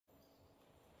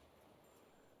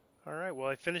Alright, well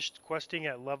I finished questing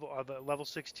at level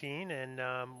 16 and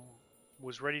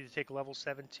was ready to take level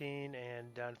 17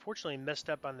 and unfortunately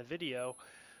messed up on the video,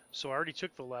 so I already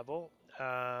took the level,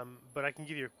 but I can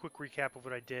give you a quick recap of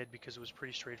what I did because it was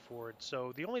pretty straightforward.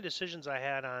 So the only decisions I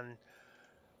had on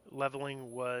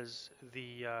leveling was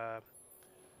the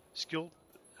skill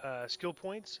skill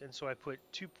points, and so I put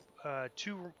two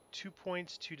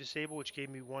points to disable, which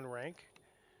gave me 1 rank,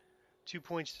 2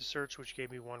 points to search, which gave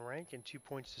me 1 rank, and 2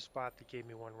 points to spot, that gave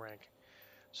me 1 rank.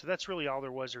 So that's really all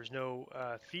there was. There's no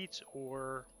feats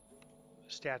or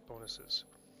stat bonuses.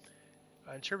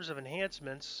 In terms of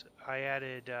enhancements, I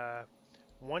added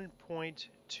 1 point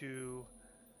to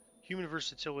human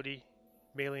versatility,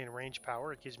 melee and range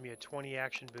power. It gives me a 20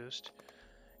 action boost.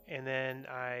 And then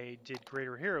I did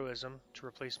greater heroism to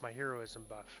replace my heroism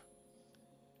buff.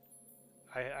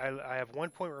 I have 1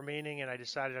 point remaining, and I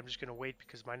decided I'm just going to wait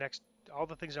because all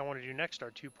the things I want to do next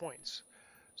are 2 points.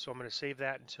 So I'm going to save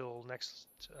that until next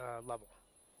level.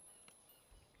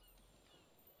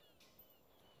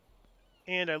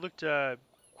 And I looked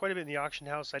quite a bit in the auction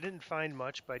house. I didn't find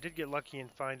much, but I did get lucky and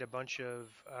find a bunch of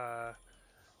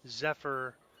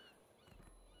Zephyr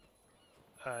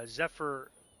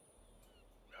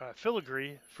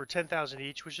filigree for 10,000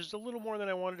 each, which is a little more than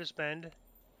I wanted to spend.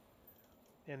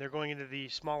 And they're going into the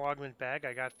small augment bag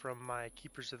I got from my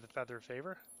Keepers of the Feather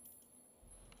favor.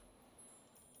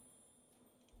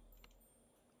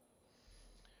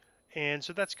 And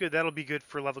so that's good. That'll be good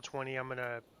for level 20.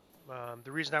 The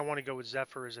reason I want to go with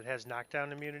Zephyr is it has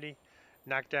knockdown immunity.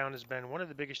 Knockdown has been one of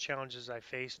the biggest challenges I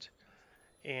faced,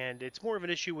 and it's more of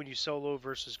an issue when you solo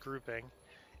versus grouping.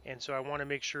 And so I want to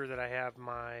make sure that I have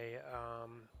my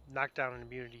knockdown and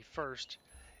immunity first,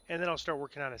 and then I'll start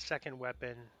working on a second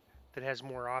weapon that has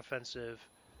more offensive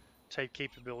type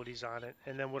capabilities on it.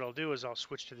 And then what I'll do is I'll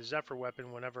switch to the Zephyr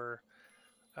weapon whenever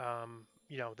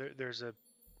there's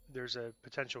a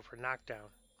potential for knockdown.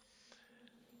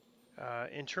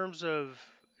 In terms of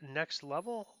next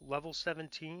level, level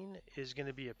 17 is going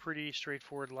to be a pretty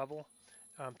straightforward level.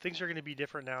 Things are going to be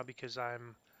different now because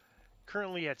I'm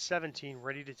currently at 17,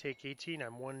 ready to take 18.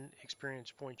 I'm 1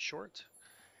 experience point short.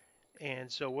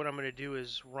 And so what I'm going to do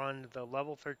is run the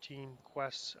level 13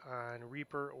 quests on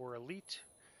Reaper or Elite.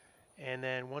 And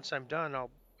then once I'm done, I'll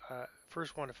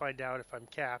first want to find out if I'm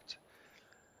capped.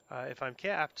 If I'm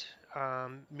capped,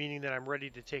 meaning that I'm ready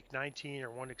to take 19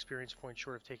 or 1 experience point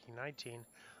short of taking 19,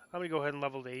 I'm going to go ahead and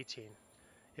level to 18.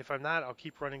 If I'm not, I'll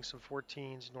keep running some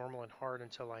 14s, normal and hard,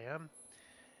 until I am.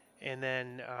 And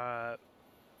then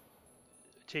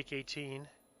take 18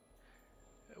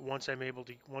 once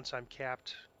I'm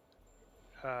capped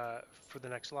for the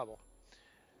next level.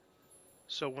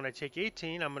 So when I take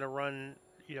 18, I'm going to run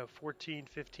 14,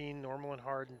 15, normal and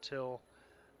hard until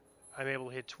I'm able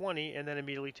to hit 20, and then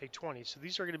immediately take 20. So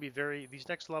these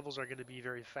next levels are going to be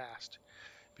very fast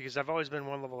because I've always been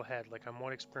one level ahead. Like I'm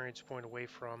 1 experience point away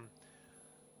from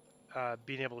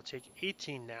being able to take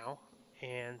 18 now,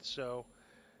 and so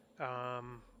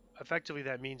effectively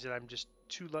that means that I'm just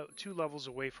two levels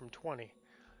away from 20.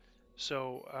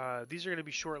 So these are going to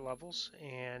be short levels,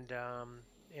 and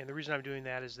the reason I'm doing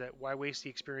that is that why waste the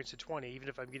experience at 20? Even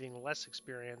if I'm getting less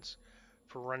experience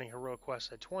for running heroic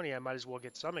quests at 20, I might as well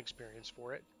get some experience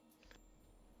for it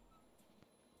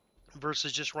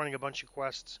versus just running a bunch of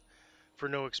quests for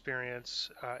no experience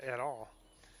at all.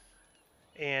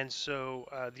 And so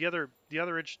the other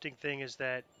interesting thing is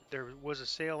that there was a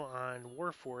sale on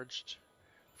Warforged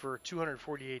for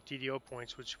 248 DDO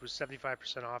points, which was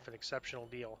 75% off, an exceptional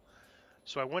deal.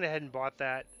 So I went ahead and bought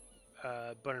that,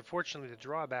 but unfortunately the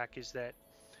drawback is that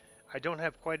I don't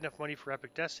have quite enough money for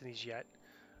Epic Destinies yet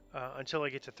until I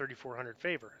get to 3400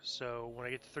 favor. So when I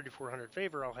get to 3400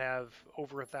 favor, I'll have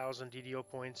over 1,000 DDO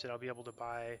points, and I'll be able to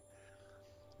buy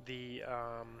the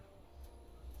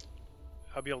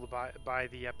buy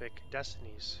the Epic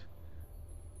Destinies.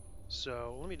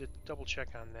 So let me double check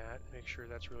on that, make sure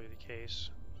that's really the case.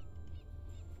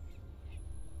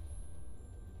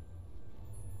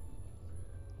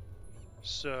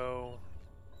 So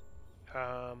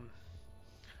I'm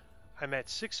at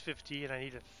 650 and I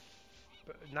need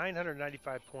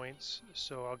 995 points,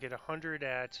 so I'll get 100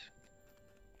 at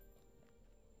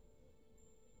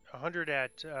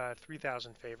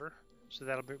 3,000 favor, so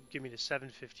that'll give me to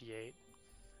 758,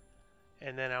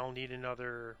 and then I'll need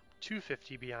another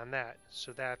 250 beyond that,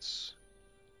 so that's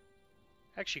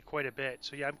actually quite a bit.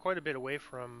 So yeah, I'm quite a bit away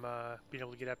from being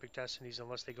able to get Epic Destinies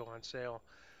unless they go on sale.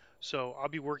 So I'll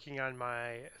be working on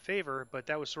my favor, but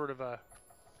that was sort of a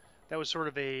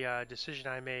decision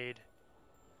I made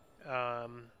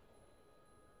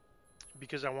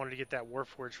because I wanted to get that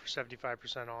Warforged for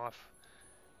 75% off,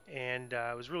 And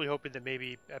I was really hoping that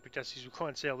maybe Epic Destinies would go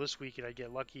on sale this week and I'd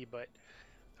get lucky, but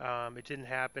it didn't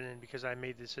happen. And because I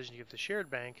made the decision to give the shared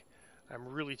bank, I'm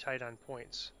really tight on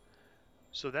points.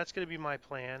 So that's going to be my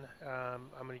plan. I'm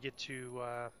going to get to,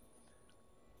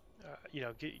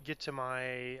 get to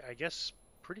my, I guess,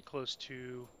 pretty close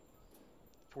to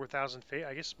 4,000 favor.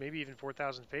 I guess maybe even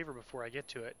 4,000 favor before I get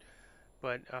to it.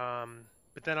 But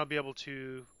then I'll be able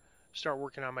to start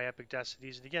working on my Epic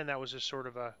Destinies. And again, that was just sort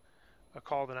of a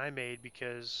call that I made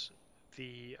because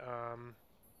the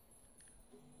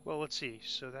well, let's see.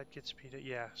 So that gets me to,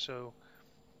 yeah. So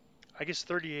I guess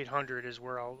 3,800 is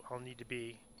where I'll need to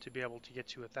be able to get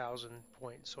to 1,000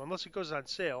 points. So unless it goes on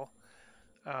sale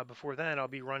before then, I'll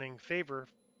be running favor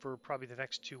for probably the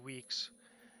next 2 weeks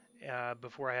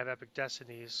before I have Epic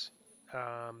Destinies.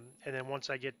 And then once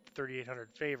I get 3,800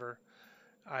 favor,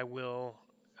 I will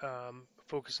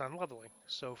focus on leveling.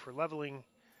 So for leveling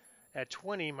at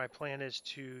 20, my plan is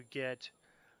to get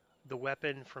the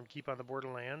weapon from Keep on the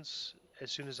Borderlands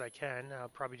as soon as I can. I'll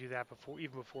probably do that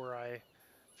even before I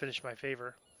finish my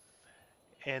favor,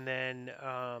 and then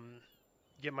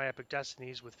get my Epic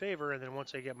Destinies with favor. And then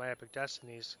once I get my Epic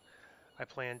Destinies, I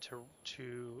plan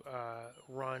to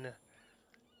run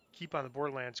Keep on the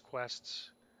Borderlands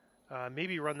quests,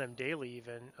 maybe run them daily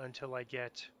even until I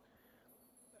get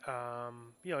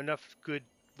enough good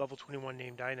level 21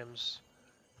 named items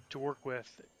to work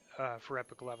with for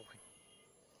epic leveling.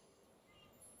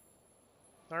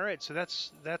 All right, so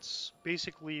that's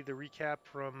basically the recap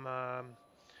from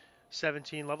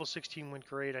 17. Level 16 went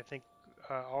great. I think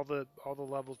all the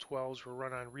level 12s were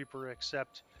run on Reaper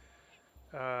except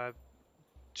uh,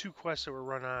 2 quests that were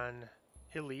run on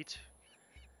Elite.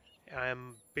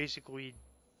 I'm basically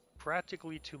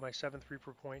practically to my 7th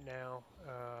Reaper point now,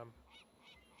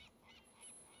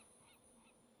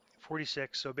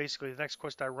 46. So basically, the next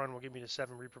quest I run will give me the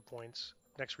 7 Reaper points.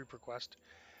 Next Reaper quest.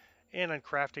 And on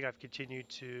crafting, I've continued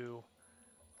to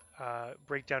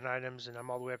break down items, and I'm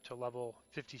all the way up to level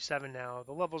 57 now.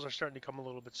 The levels are starting to come a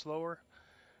little bit slower.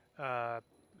 Uh,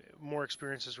 More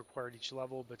experience is required each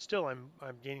level, but still I'm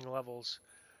gaining levels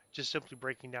just simply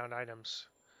breaking down items.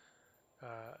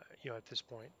 At this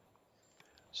point.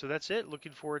 So that's it.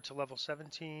 Looking forward to level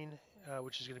 17,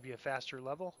 which is going to be a faster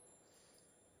level.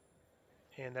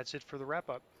 And that's it for the wrap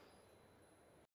up.